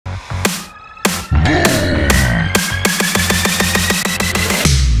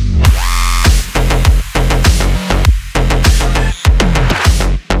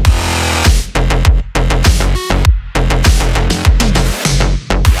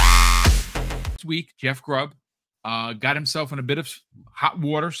week, Jeff Grubb got himself in a bit of hot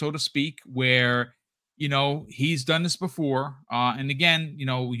water, so to speak, where, you know, he's done this before. And again, you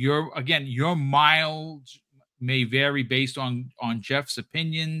know, your mileage may vary based on Jeff's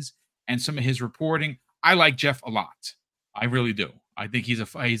opinions and some of his reporting. I like Jeff a lot. I really do. I think he's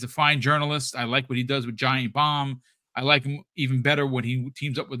a fine journalist. I like what he does with Giant Bomb. I like him even better when he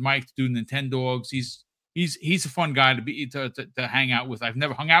teams up with Mike to do Nintendogs. He's a fun guy to hang out with. I've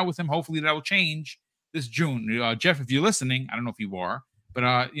never hung out with him. Hopefully that will change this June. Jeff, if you're listening, I don't know if you are,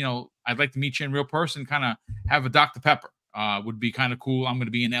 but you know, I'd like to meet you in real person. Kind of have a Dr. Pepper. Would be kind of cool. I'm going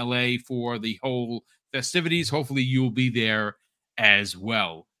to be in LA for the whole festivities. Hopefully you'll be there as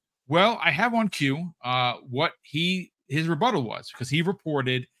well. Well, I have on cue what his rebuttal was, because he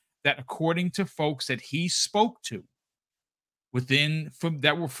reported that according to folks that he spoke to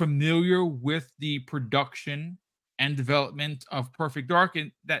that were familiar with the production and development of Perfect Dark,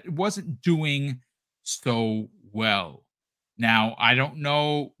 and that it wasn't doing so well. Now, I don't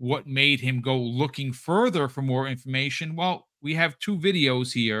know what made him go looking further for more information. Well, we have two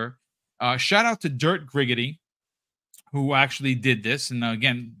videos here. Shout out to Dirt Griggity, who actually did this. And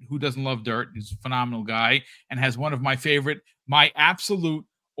again, who doesn't love Dirt? He's a phenomenal guy and has one of my absolute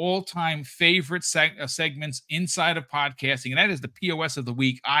all-time favorite segments inside of podcasting, and that is the POS of the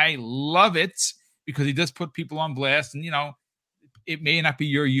week. I love it because he does put people on blast, and you know, it may not be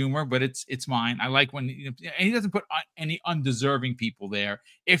your humor, but it's mine. I like when and he doesn't put any undeserving people there.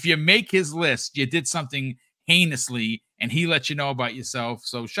 If you make his list, you did something heinously, and he lets you know about yourself.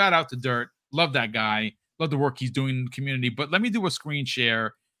 So shout out to Dirt. Love that guy. Love the work he's doing in the community. But let me do a screen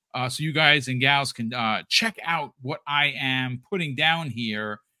share so you guys and gals can check out what I am putting down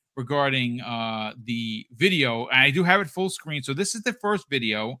here regarding the video. And I do have it full screen. So this is the first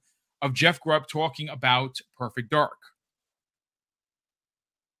video of Jeff Grubb talking about Perfect Dark.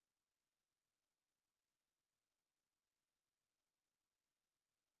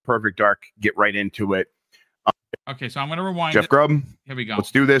 Perfect Dark, get right into it. Okay, so I'm going to rewind. Jeff Grubb, here we go.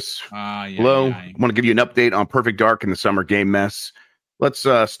 Let's do this. Hello. I want to give you an update on Perfect Dark and the summer game mess. Let's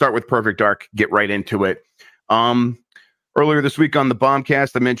start with Perfect Dark, get right into it. Earlier this week on the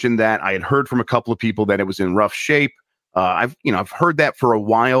Bombcast, I mentioned that I had heard from a couple of people that it was in rough shape. I've heard that for a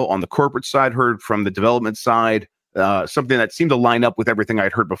while on the corporate side, heard from the development side, something that seemed to line up with everything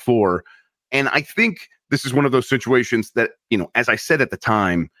I'd heard before. And I think this is one of those situations that, you know, as I said at the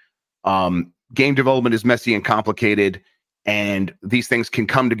time, game development is messy and complicated, and these things can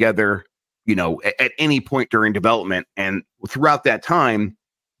come together, you know, at any point during development. And throughout that time,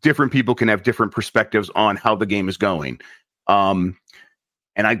 different people can have different perspectives on how the game is going. And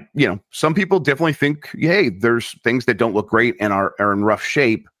some people definitely think, hey, there's things that don't look great and are in rough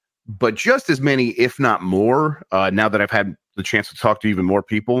shape, but just as many, if not more, now that I've had the chance to talk to even more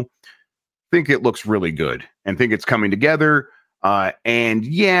people, think it looks really good and think it's coming together. And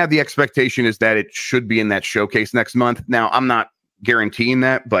yeah, the expectation is that it should be in that showcase next month. Now, I'm not guaranteeing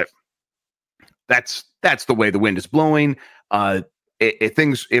that, but that's the way the wind is blowing. If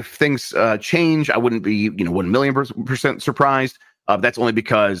things change, I wouldn't be 1,000,000% surprised. That's only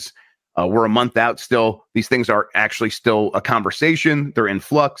because we're a month out still. These things are actually still a conversation. They're in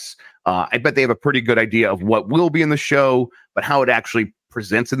flux. I bet they have a pretty good idea of what will be in the show, but how it actually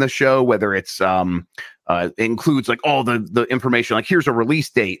presents in the show, whether it's includes like all the information, like here's a release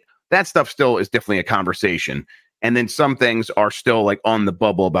date. That stuff still is definitely a conversation. And then some things are still like on the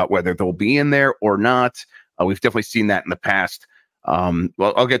bubble about whether they'll be in there or not. We've definitely seen that in the past.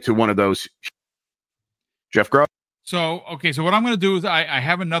 Well, I'll get to one of those. Jeff Grubb. So, okay. So what I'm going to do is I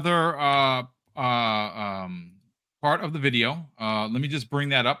have another part of the video. Let me just bring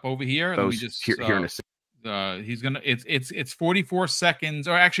that up over here. Let me just here in a second. He's gonna. It's 44 seconds,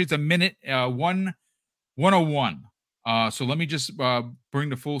 or actually it's a minute. 101. So let me just bring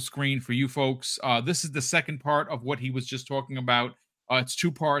the full screen for you folks. This is the second part of what he was just talking about. It's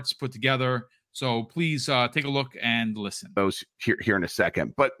two parts put together. So please take a look and listen. Those here in a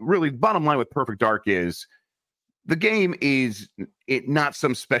second. But really, bottom line with Perfect Dark is the game is not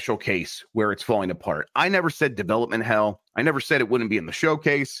some special case where it's falling apart. I never said development hell. I never said it wouldn't be in the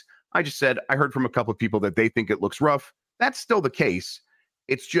showcase. I just said I heard from a couple of people that they think it looks rough. That's still the case.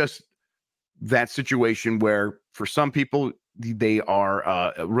 It's just that situation where for some people, they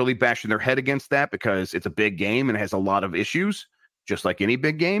are really bashing their head against that because it's a big game and it has a lot of issues, just like any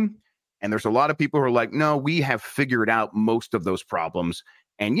big game. And there's a lot of people who are like, no, we have figured out most of those problems.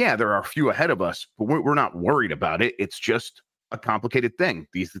 And yeah, there are a few ahead of us, but we're not worried about it. It's just a complicated thing.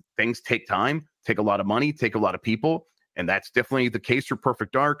 These things take time, take a lot of money, take a lot of people. And that's definitely the case for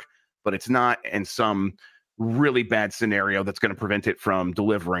Perfect Dark, but it's not in some really bad scenario that's going to prevent it from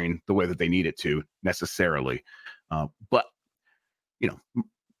delivering the way that they need it to necessarily. But, you know,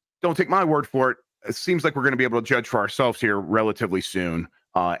 don't take my word for it. It seems like we're going to be able to judge for ourselves here relatively soon.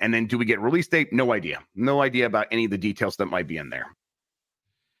 And then do we get a release date? No idea. No idea about any of the details that might be in there.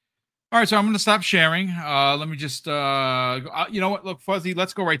 All right, so I'm going to stop sharing. Let me just, you know what? Look, Fuzzy,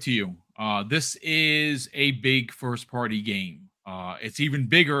 let's go right to you. This is a big first-party game. It's even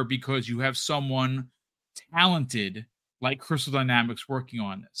bigger because you have someone talented like Crystal Dynamics working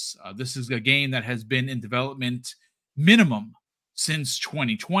on this. This is a game that has been in development minimum since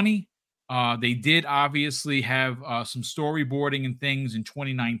 2020. They did obviously have some storyboarding and things in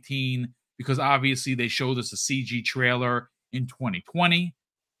 2019 because obviously they showed us a CG trailer in 2020.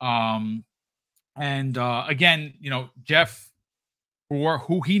 Again, you know, Jeff, for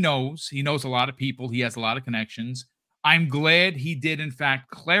who he knows a lot of people, he has a lot of connections. I'm glad he did, in fact,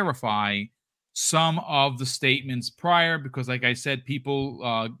 clarify some of the statements prior because, like I said,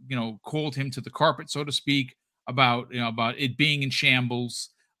 people, you know, called him to the carpet, so to speak, about, you know, about it being in shambles,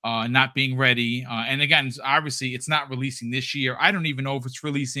 not being ready. And again, obviously, it's not releasing this year. I don't even know if it's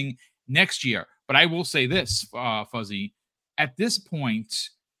releasing next year. But I will say this, Fuzzy, at this point,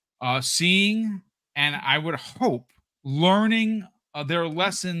 seeing and I would hope learning their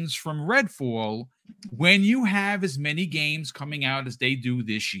lessons from Redfall, when you have as many games coming out as they do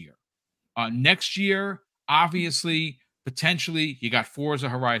this year. Next year, obviously, potentially, you got Forza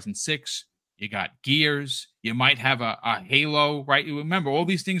Horizon 6, you got Gears, you might have a Halo, right? You remember, all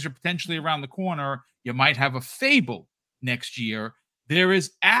these things are potentially around the corner. You might have a Fable next year. There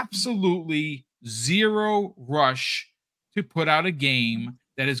is absolutely zero rush to put out a game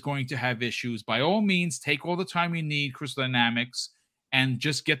that is going to have issues. By all means, take all the time you need, Crystal Dynamics, and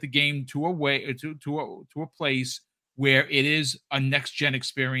just get the game to a place where it is a next-gen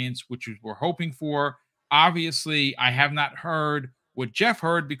experience, which we're hoping for. Obviously, I have not heard what Jeff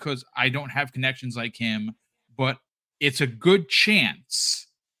heard because I don't have connections like him, but it's a good chance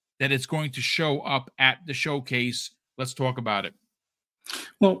that it's going to show up at the showcase. Let's talk about it.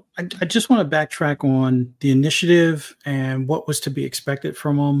 Well, I just want to backtrack on the initiative and what was to be expected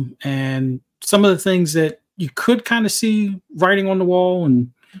from them and some of the things that you could kind of see writing on the wall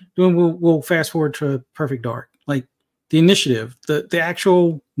and doing. We'll fast forward to Perfect Dark. Like the initiative, the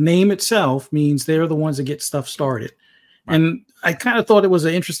actual name itself means they're the ones that get stuff started. Right. And I kind of thought it was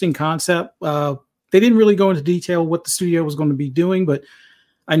an interesting concept. They didn't really go into detail what the studio was going to be doing, but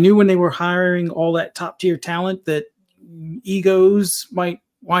I knew when they were hiring all that top tier talent that egos might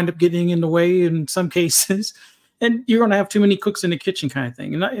wind up getting in the way in some cases, and you're going to have too many cooks in the kitchen kind of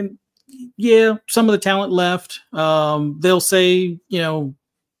thing. And yeah, some of the talent left. They'll say, you know,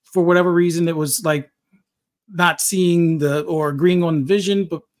 for whatever reason, it was like not seeing or agreeing on vision,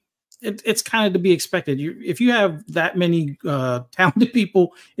 but it's kind of to be expected. If you have that many talented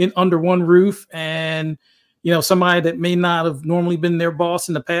people under one roof, and you know somebody that may not have normally been their boss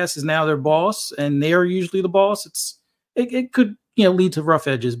in the past is now their boss, and they are usually the boss, it could, you know, lead to rough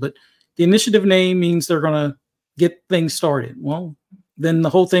edges. But the initiative name means they're going to get things started. Well, then the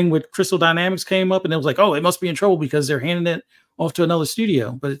whole thing with Crystal Dynamics came up, and it was like, oh, it must be in trouble because they're handing it off to another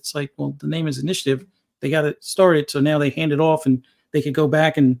studio. But it's like, well, the name is Initiative. They got it started, so now they hand it off, and they could go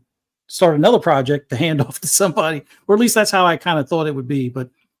back and start another project to hand off to somebody, or at least that's how I kind of thought it would be. But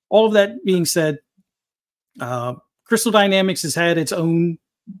all of that being said, Crystal Dynamics has had its own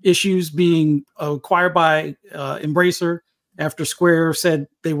issues being acquired by Embracer after Square said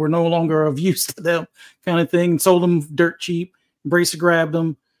they were no longer of use to them, kind of thing, sold them dirt cheap. Embracer grabbed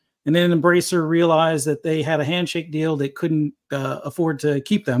them, and then Embracer realized that they had a handshake deal that couldn't afford to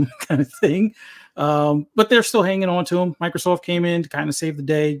keep them, kind of thing. But they're still hanging on to them. Microsoft came in to kind of save the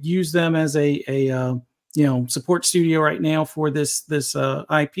day, use them as a you know, support studio right now for this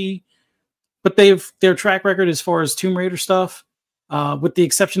IP. But their track record as far as Tomb Raider stuff, with the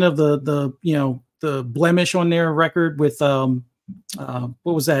exception of the you know, the blemish on their record with what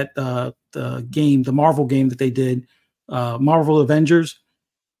was that, the Marvel game that they did, Marvel Avengers,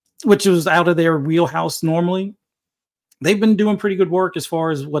 which was out of their wheelhouse normally. They've been doing pretty good work as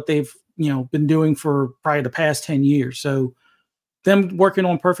far as what they've, you know, been doing for probably the past 10 years. So them working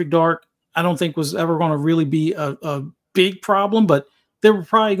on Perfect Dark, I don't think was ever going to really be a big problem, but there were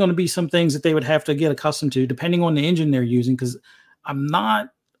probably going to be some things that they would have to get accustomed to depending on the engine they're using. Cause I'm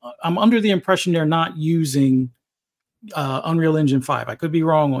under the impression they're not using Unreal Engine 5. I could be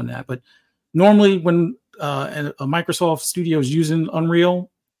wrong on that, but normally when a Microsoft studio is using Unreal,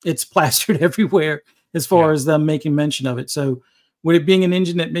 it's plastered everywhere as far as them making mention of it. So with it being an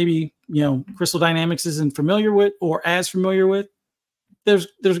engine that maybe, you know, Crystal Dynamics isn't familiar with or as familiar with, there's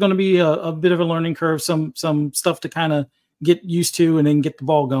going to be a bit of a learning curve, some stuff to kind of get used to and then get the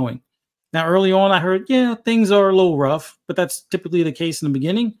ball going. Now, early on, I heard, yeah, things are a little rough, but that's typically the case in the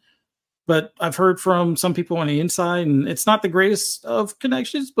beginning. But I've heard from some people on the inside, and it's not the greatest of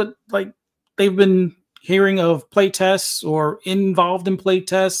connections, but like they've been hearing of play tests or involved in play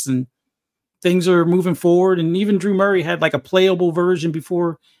tests, and things are moving forward. And even Drew Murray had like a playable version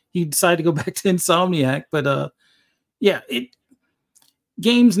before he decided to go back to Insomniac. But yeah,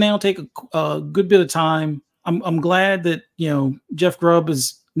 games now take a good bit of time. I'm glad that, you know, Jeff Grubb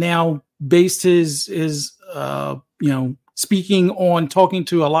has now based his you know, speaking on talking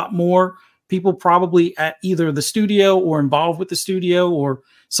to a lot more people, probably at either the studio or involved with the studio or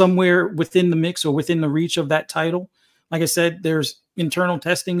somewhere within the mix or within the reach of that title. Like I said, there's internal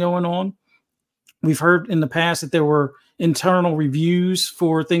testing going on. We've heard in the past that there were internal reviews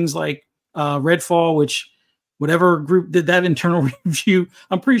for things like Redfall, which whatever group did that internal review,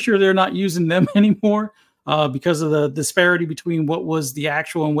 I'm pretty sure they're not using them anymore because of the disparity between what was the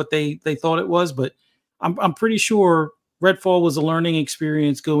actual and what they thought it was. But I'm pretty sure Redfall was a learning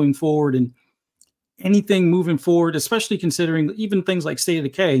experience going forward, and anything moving forward, especially considering even things like State of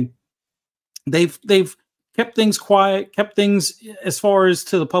Decay, they've kept things quiet, kept things as far as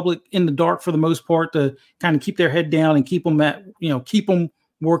to the public in the dark for the most part, to kind of keep their head down and keep them at, you know, keep them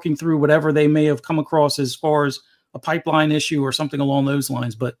working through whatever they may have come across as far as a pipeline issue or something along those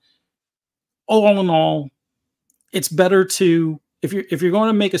lines. But all in all, it's better to, if you're going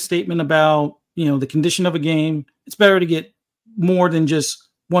to make a statement about, you know, the condition of a game, it's better to get more than just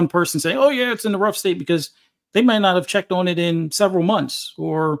one person saying, oh yeah, it's in a rough state, because they might not have checked on it in several months,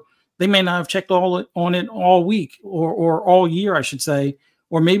 or they may not have checked on it all week or all year, I should say.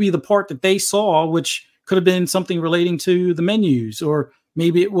 Or maybe the part that they saw, which could have been something relating to the menus, or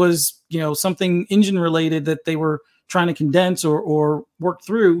maybe it was, you know, something engine related that they were trying to condense or work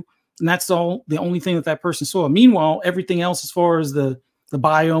through. And that's the only thing that person saw. Meanwhile, everything else, as far as the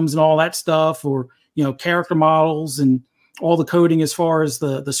biomes and all that stuff, or, you know, character models and all the coding as far as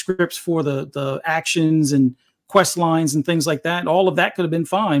the scripts for the actions and quest lines and things like that, all of that could have been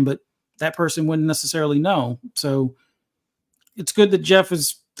fine, but that person wouldn't necessarily know. So it's good that Jeff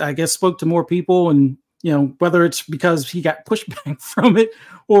has, I guess, spoke to more people, and, you know, whether it's because he got pushback from it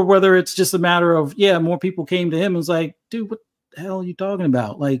or whether it's just a matter of, yeah, more people came to him and was like, dude, what the hell are you talking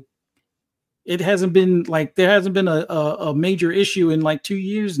about? Like, it hasn't been like, there hasn't been a major issue in like 2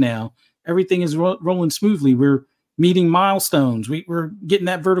 years now. Everything is rolling smoothly. We're meeting milestones. We're getting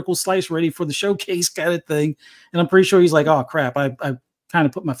that vertical slice ready for the showcase kind of thing. And I'm pretty sure he's like, oh crap, I kind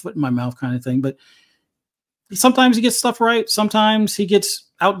of put my foot in my mouth kind of thing. But sometimes he gets stuff right. Sometimes he gets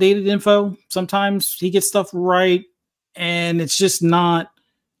outdated info. Sometimes he gets stuff right, and it's just not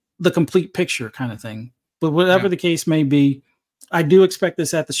the complete picture kind of thing. But whatever the case may be, I do expect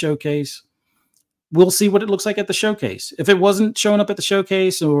this at the showcase. We'll see what it looks like at the showcase. If it wasn't showing up at the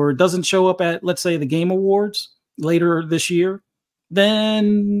showcase, or doesn't show up at, let's say, the Game Awards later this year,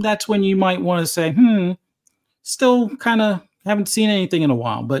 then that's when you might want to say, still kind of haven't seen anything in a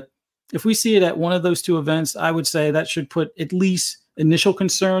while. But if we see it at one of those two events, I would say that should put at least initial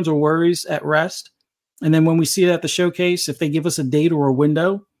concerns or worries at rest. And then when we see it at the showcase, if they give us a date or a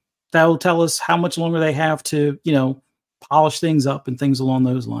window, that will tell us how much longer they have to, you know, polish things up and things along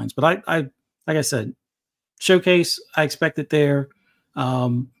those lines. But I like I said, showcase, I expect it there.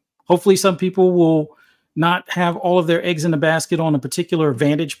 Hopefully some people will not have all of their eggs in a basket on a particular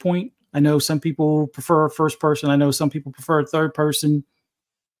vantage point. I know some people prefer first person. I know some people prefer third person.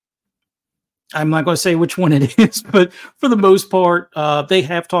 I'm not going to say which one it is, but for the most part, they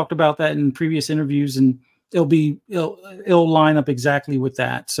have talked about that in previous interviews, and it'll line up exactly with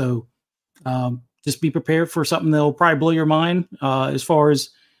that. So just be prepared for something that'll probably blow your mind, as far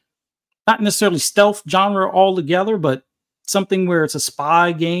as not necessarily stealth genre altogether, but something where it's a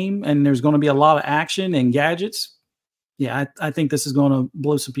spy game and there's going to be a lot of action and gadgets. Yeah, I think this is going to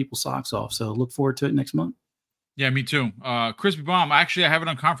blow some people's socks off. So look forward to it next month. Yeah, me too. Crispy Bomb, actually, I have it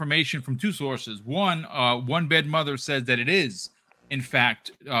on confirmation from two sources. One Bed Mother says that it is, in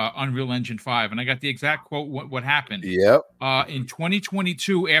fact, Unreal Engine 5. And I got the exact quote, what happened. Yep. In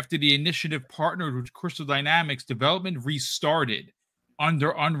 2022, after the initiative partnered with Crystal Dynamics, development restarted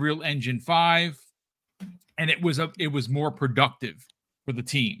under Unreal Engine 5, and it was more productive for the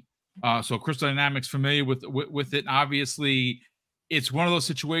team. So Crystal Dynamics familiar with it. Obviously, it's one of those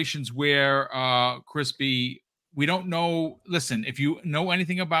situations where Crispy, we don't know. Listen, if you know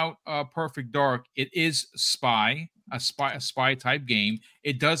anything about Perfect Dark, it is a spy type game.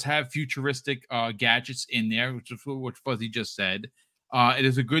 It does have futuristic gadgets in there, which is what Fuzzy just said. It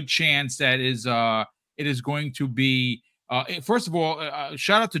is a good chance that it is going to be First of all,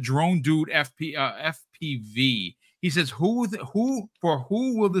 shout out to Drone Dude FPV. He says, who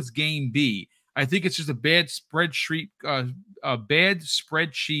will this game be? I think it's just a bad spreadsheet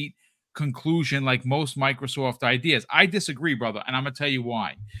conclusion, like most Microsoft ideas. I disagree, brother, and I'm gonna tell you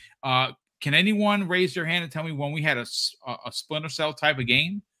why. Can anyone raise their hand and tell me when we had a Splinter Cell type of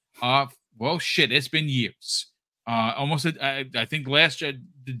game? Well, shit, it's been years. Almost, I think the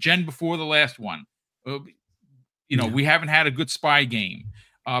gen before the last one. We haven't had a good spy game.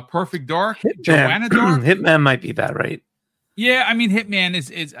 Perfect Dark, Joanna Dark. Hitman might be that, right? Yeah, I mean, Hitman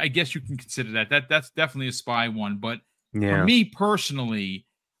is I guess you can consider that. That's definitely a spy one. But Yeah. for me personally,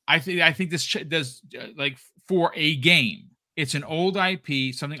 I think this does like for a game. It's an old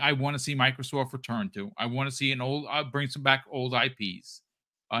IP, something I want to see Microsoft return to. I want to see bring some back old IPs.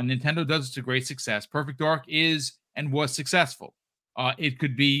 Nintendo does it to great success. Perfect Dark is and was successful. It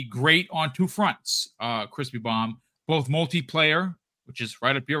could be great on two fronts, Crispy Bomb, both multiplayer, which is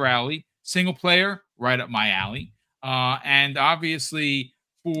right up your alley, single player, right up my alley, and obviously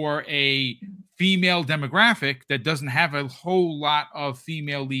for a female demographic that doesn't have a whole lot of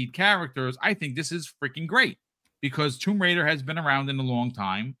female lead characters, I think this is freaking great because Tomb Raider has been around in a long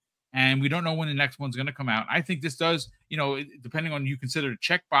time, and we don't know when the next one's going to come out. I think this does, depending on you consider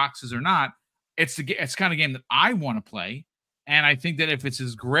check boxes or not, it's kind of game that I want to play. And I think that if it's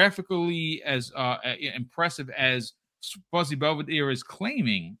as graphically as impressive as Fuzzy Belvedere is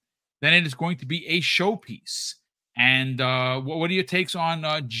claiming, then it is going to be a showpiece. And what are your takes on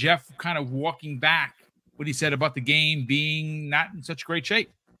Jeff kind of walking back what he said about the game being not in such great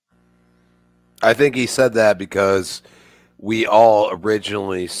shape? I think he said that because we all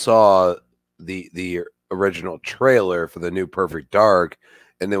originally saw the original trailer for the new Perfect Dark,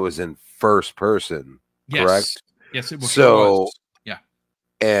 and it was in first person, yes. Correct? Yes, it was. So, yeah.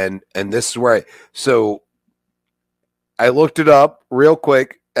 And this is where I looked it up real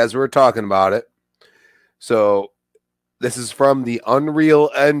quick as we were talking about it. So this is from the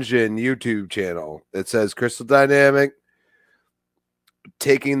Unreal Engine YouTube channel. It says Crystal Dynamics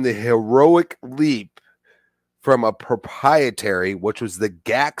taking the heroic leap from a proprietary, which was the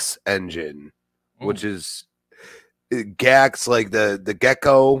GAX engine, which is GAX, like the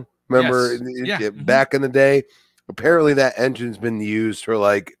gecko. Remember, yes. Back in the day? Apparently that engine's been used for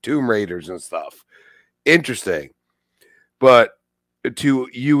like Tomb Raiders and stuff. Interesting. But to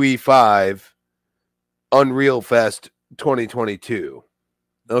UE5 Unreal Fest 2022.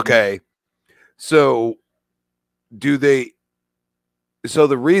 Okay. So the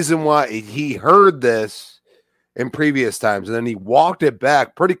reason why he heard this in previous times and then he walked it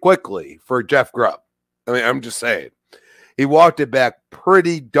back pretty quickly for Jeff Grubb. I mean, I'm just saying. He walked it back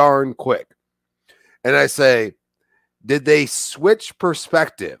pretty darn quick. And I say, did they switch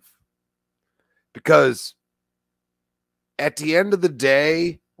perspective? Because at the end of the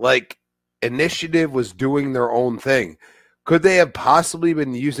day, like, Initiative was doing their own thing. Could they have possibly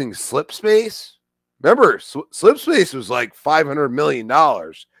been using Slipspace? Remember, Slipspace was like $500 million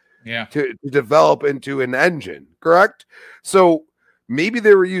to develop into an engine, correct? So maybe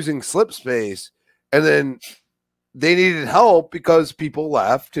they were using Slipspace and then they needed help because people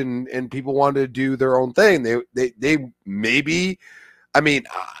left and people wanted to do their own thing. They maybe, I mean,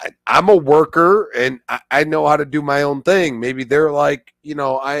 I'm a worker and I know how to do my own thing. Maybe they're like,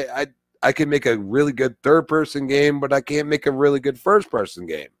 I can make a really good third person game, but I can't make a really good first person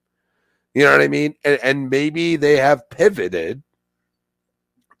game. You know what I mean? And maybe they have pivoted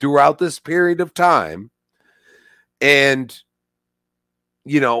throughout this period of time. And,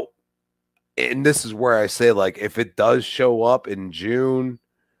 and this is where I say, like, if it does show up in June,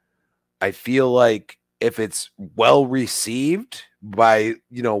 I feel like if it's well received by,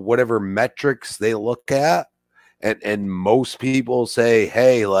 whatever metrics they look at, and most people say,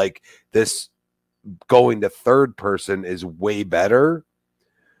 hey, like, this going to third person is way better.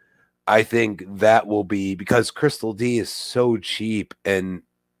 I think that will be because Crystal D is so cheap and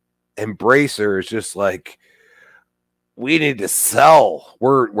Embracer is just like, we need to sell.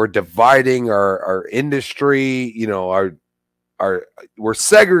 We're dividing our industry, we're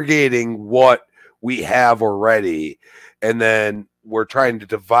segregating what we have already, and then we're trying to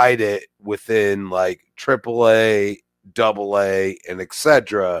divide it within like AAA, AA, and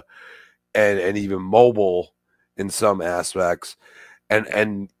etc., and even mobile in some aspects.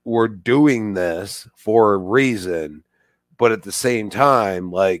 And we're doing this for a reason, but at the same time,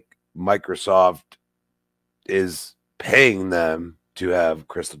 like, Microsoft is paying them to have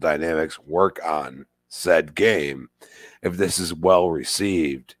Crystal Dynamics work on said game. If this is well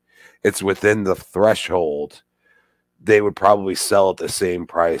received, it's within the threshold. They would probably sell at the same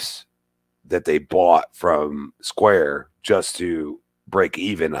price that they bought from Square just to break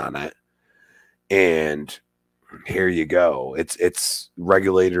even on it. And here you go. It's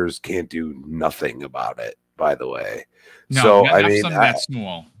regulators can't do nothing about it, by the way. No, So not, I not mean, something that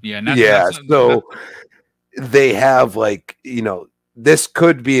small. Yeah, yeah. not, So they have, like, this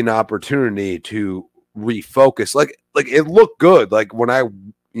could be an opportunity to refocus. Like it looked good. Like when I,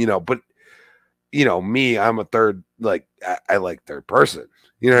 but me, I'm a third, like I like third person.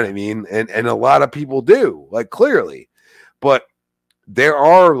 You know what I mean? And a lot of people do, like, clearly. But there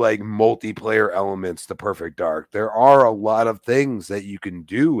are like multiplayer elements to Perfect Dark. There are a lot of things that you can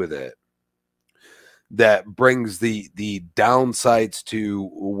do with it that brings the downsides to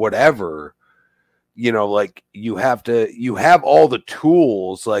whatever. Like you have all the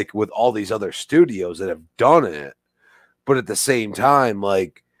tools, like with all these other studios that have done it, but at the same time,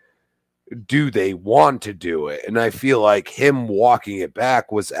 like, do they want to do it? And I feel like him walking it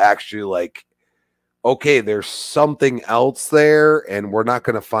back was actually like, okay, there's something else there, and we're not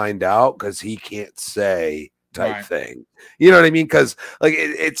going to find out because he can't say, type thing. You know what I mean? Because like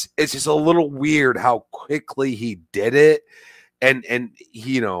it's just a little weird how quickly he did it. And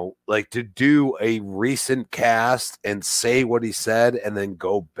like, to do a recent cast and say what he said and then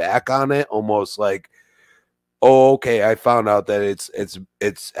go back on it, almost like, oh, okay, I found out that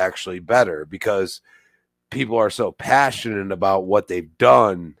it's actually better because people are so passionate about what they've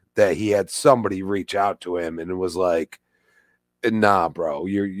done that he had somebody reach out to him and it was like, nah, bro,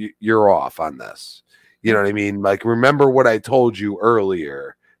 you're off on this. You know what I mean? Like, remember what I told you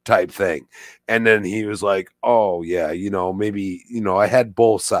earlier, type thing. And then he was like, oh yeah, maybe, I had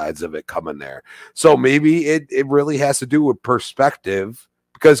both sides of it coming there. So maybe it really has to do with perspective,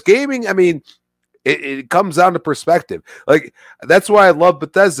 because gaming, I mean, it comes down to perspective. Like, that's why I love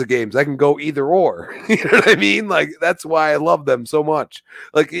Bethesda games. I can go either or. You know what I mean? Like, that's why I love them so much.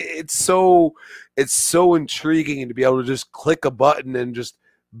 Like, it's so intriguing to be able to just click a button and just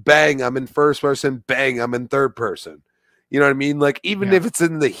bang, I'm in first person, bang, I'm in third person. You know what I mean? Like, even if it's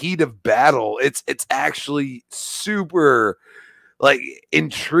in the heat of battle, it's actually super, like,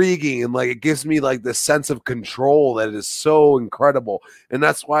 intriguing, and like it gives me like the sense of control that is so incredible. And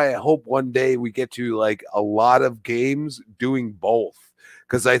that's why I hope one day we get to like a lot of games doing both,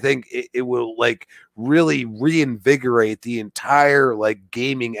 because I think it will like really reinvigorate the entire like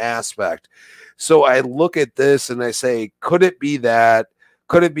gaming aspect. So I look at this and I say, could it be that?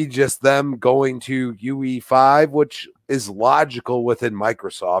 Could it be just them going to UE5, which is logical within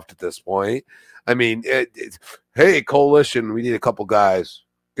Microsoft at this point? I mean, hey, Coalition, we need a couple guys.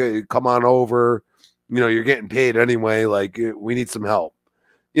 Okay, come on over. You're getting paid anyway. Like, we need some help.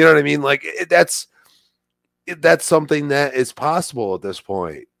 You know what I mean? Like, that's something that is possible at this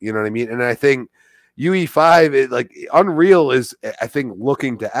point. You know what I mean? And I think UE5, like, Unreal is, I think,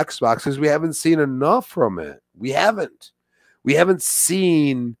 looking to Xbox because we haven't seen enough from it. We haven't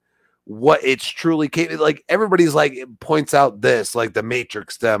seen what it's truly capable. Like, everybody's like, points out this, like the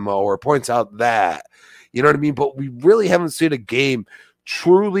Matrix demo, or points out that, you know what I mean? But we really haven't seen a game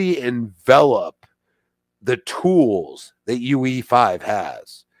truly envelop the tools that UE5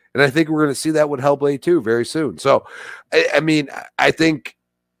 has. And I think we're going to see that with Hellblade 2 very soon. So, I mean, I think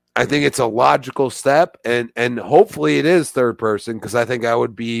it's a logical step, and hopefully it is third person, because I think I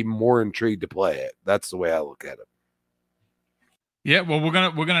would be more intrigued to play it. That's the way I look at it. Yeah, well, we're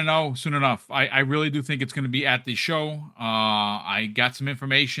gonna know soon enough. I really do think it's gonna be at the show. I got some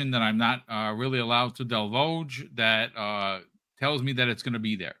information that I'm not really allowed to divulge that tells me that it's gonna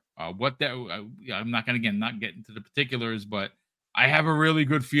be there. What that I'm not gonna, again, not get into the particulars, but I have a really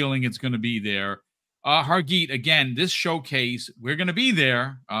good feeling it's gonna be there. Hargeet, again, this showcase, we're gonna be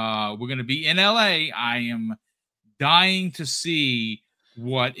there. We're gonna be in LA. I am dying to see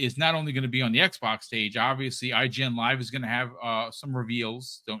what is not only going to be on the Xbox stage. Obviously, IGN Live is going to have some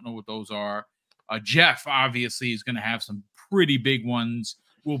reveals. Don't know what those are. Jeff, obviously, is going to have some pretty big ones.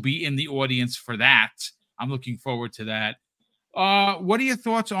 We'll be in the audience for that. I'm looking forward to that. What are your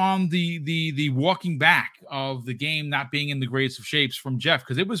thoughts on the walking back of the game not being in the greatest of shapes from Jeff?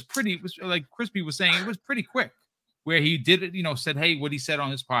 Because it was like Crispy was saying, it was pretty quick, where he did it, said, hey, what he said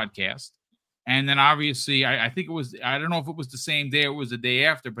on his podcast. And then obviously, I think it was, I don't know if it was the same day or it was the day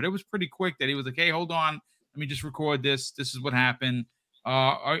after, but it was pretty quick that he was like, hey, hold on, let me just record this. This is what happened.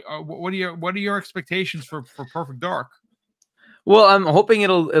 What are your expectations for Perfect Dark? Well, I'm hoping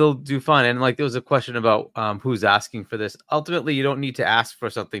it'll do fun. And like, there was a question about who's asking for this. Ultimately, you don't need to ask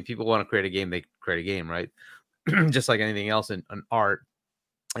for something. People want to create a game, they create a game, right? Just like anything else in art,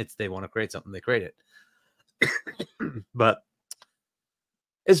 they want to create something, they create it. But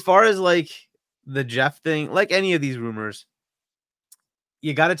as far as like the Jeff thing, like any of these rumors,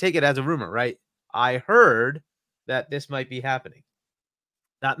 you got to take it as a rumor, right? I heard that this might be happening.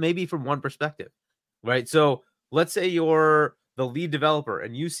 That may be from one perspective, right? So let's say you're the lead developer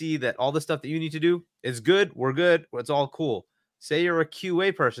and you see that all the stuff that you need to do is good. We're good. It's all cool. Say you're a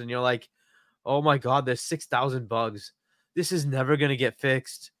QA person. You're like, oh my God, there's 6,000 bugs. This is never going to get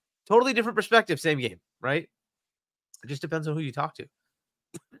fixed. Totally different perspective. Same game, right? It just depends on who you talk to.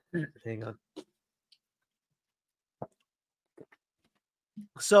 Hang on.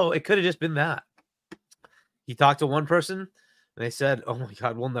 So it could have just been that. He talked to one person and they said, oh my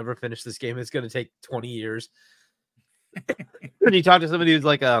God, we'll never finish this game. It's going to take 20 years. And he talked to somebody who's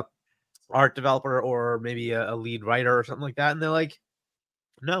like a art developer or maybe a lead writer or something like that. And they're like,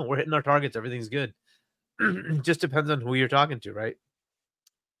 no, we're hitting our targets. Everything's good. It just depends on who you're talking to, right?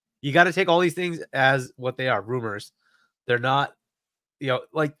 You got to take all these things as what they are, rumors. They're not,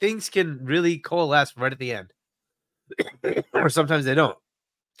 like things can really coalesce right at the end. Or sometimes they don't.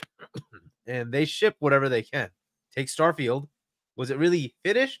 And they ship whatever they can. Take Starfield. Was it really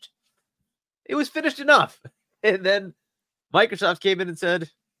finished? It was finished enough. And then Microsoft came in and said,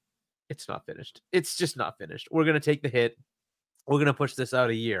 it's not finished. It's just not finished. We're going to take the hit. We're going to push this out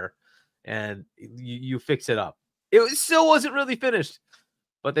a year. And you fix it up. Still wasn't really finished.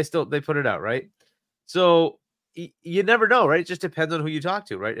 But they put it out, right? So you never know, right? It just depends on who you talk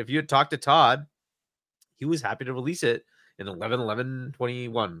to, right? If you had talked to Todd, he was happy to release it in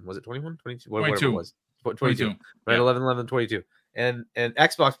 11/11/21. Was it 21? 22? Whatever it was. 22. Right? Yeah. 11/11/22. And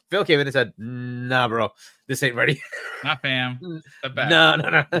Xbox, Phil came in and said, nah, bro, this ain't ready. Not fam.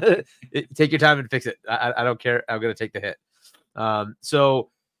 No. Take your time and fix it. I don't care. I'm going to take the hit. So,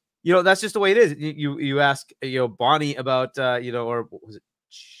 that's just the way it is. You ask, Bonnie about, or what was it?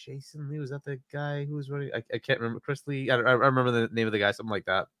 Jason Lee, was that the guy who was running? I can't remember. Chris Lee. I remember the name of the guy, something like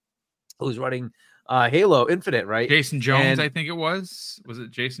that. Who's running Halo Infinite, right? Jason Jones, I think it was. Was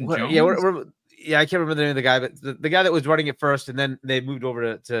it Jason Jones? Yeah, I can't remember the name of the guy, but the guy that was running it first, and then they moved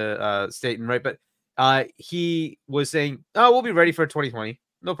over to Staten, right? But he was saying, "Oh, we'll be ready for 2020,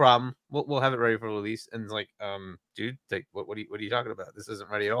 no problem. We'll have it ready for release." And it's like, dude, what are you talking about? This isn't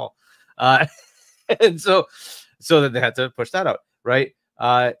ready at all. And so then they had to push that out, right?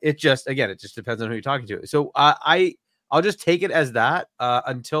 It just depends on who you're talking to. So I'll just take it as that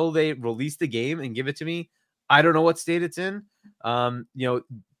until they release the game and give it to me. I don't know what state it's in.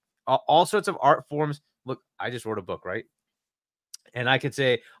 All sorts of art forms. Look, I just wrote a book, right? And I could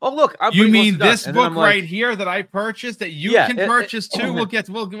say, "Oh, look, you mean this book right here that I purchased that you can purchase too?" We'll get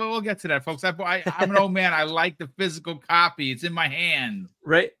to that, folks. I'm an old man. I like the physical copy. It's in my hand,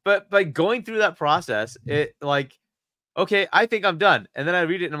 right? But by going through that process, it like, okay, I think I'm done, and then I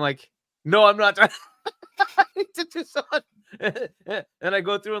read it and I'm like, no, I'm not done. I need to do something. And I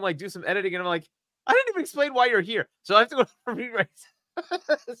go through and like do some editing, and I'm like, I didn't even explain why you're here, so I have to go rewrite.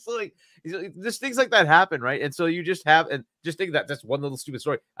 So like, just things like that happen, right? And so you just think that that's one little stupid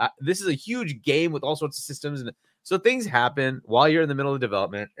story. This is a huge game with all sorts of systems, and so things happen while you're in the middle of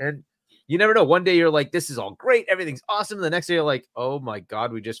development, and you never know. One day you're like, this is all great, everything's awesome. And the next day you're like, oh my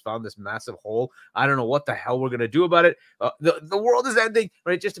God, we just found this massive hole. I don't know what the hell we're gonna do about it. The world is ending,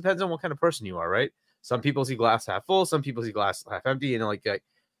 right? It just depends on what kind of person you are, right? Some people see glass half full, some people see glass half empty, and like it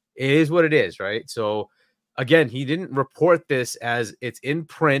is what it is, right? So again, he didn't report this as it's in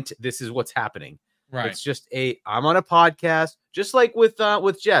print. This is what's happening. Right. It's just I'm on a podcast, just like with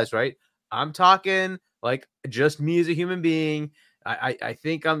Jez, right? I'm talking like just me as a human being. I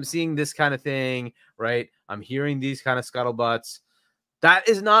think I'm seeing this kind of thing, right? I'm hearing these kind of scuttlebutts. That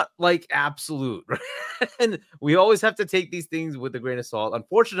is not like absolute, right? And we always have to take these things with a grain of salt.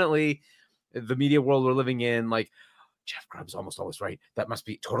 Unfortunately, the media world we're living in, like, Jeff Grubb's almost always right. That must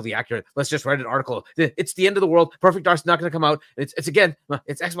be totally accurate. Let's just write an article. It's the end of the world. Perfect Dark's not going to come out. It's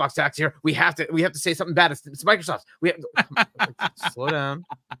Xbox tax here. We have to say something bad. It's Microsoft. We have slow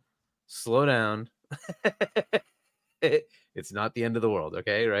down. It's not the end of the world.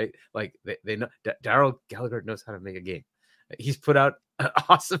 Okay. Right. Like they know Daryl Gallagher knows how to make a game. He's put out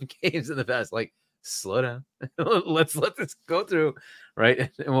awesome games in the past. Like, slow down. Let's let this go through.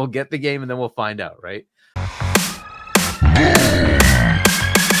 Right. And we'll get the game and then we'll find out. Right.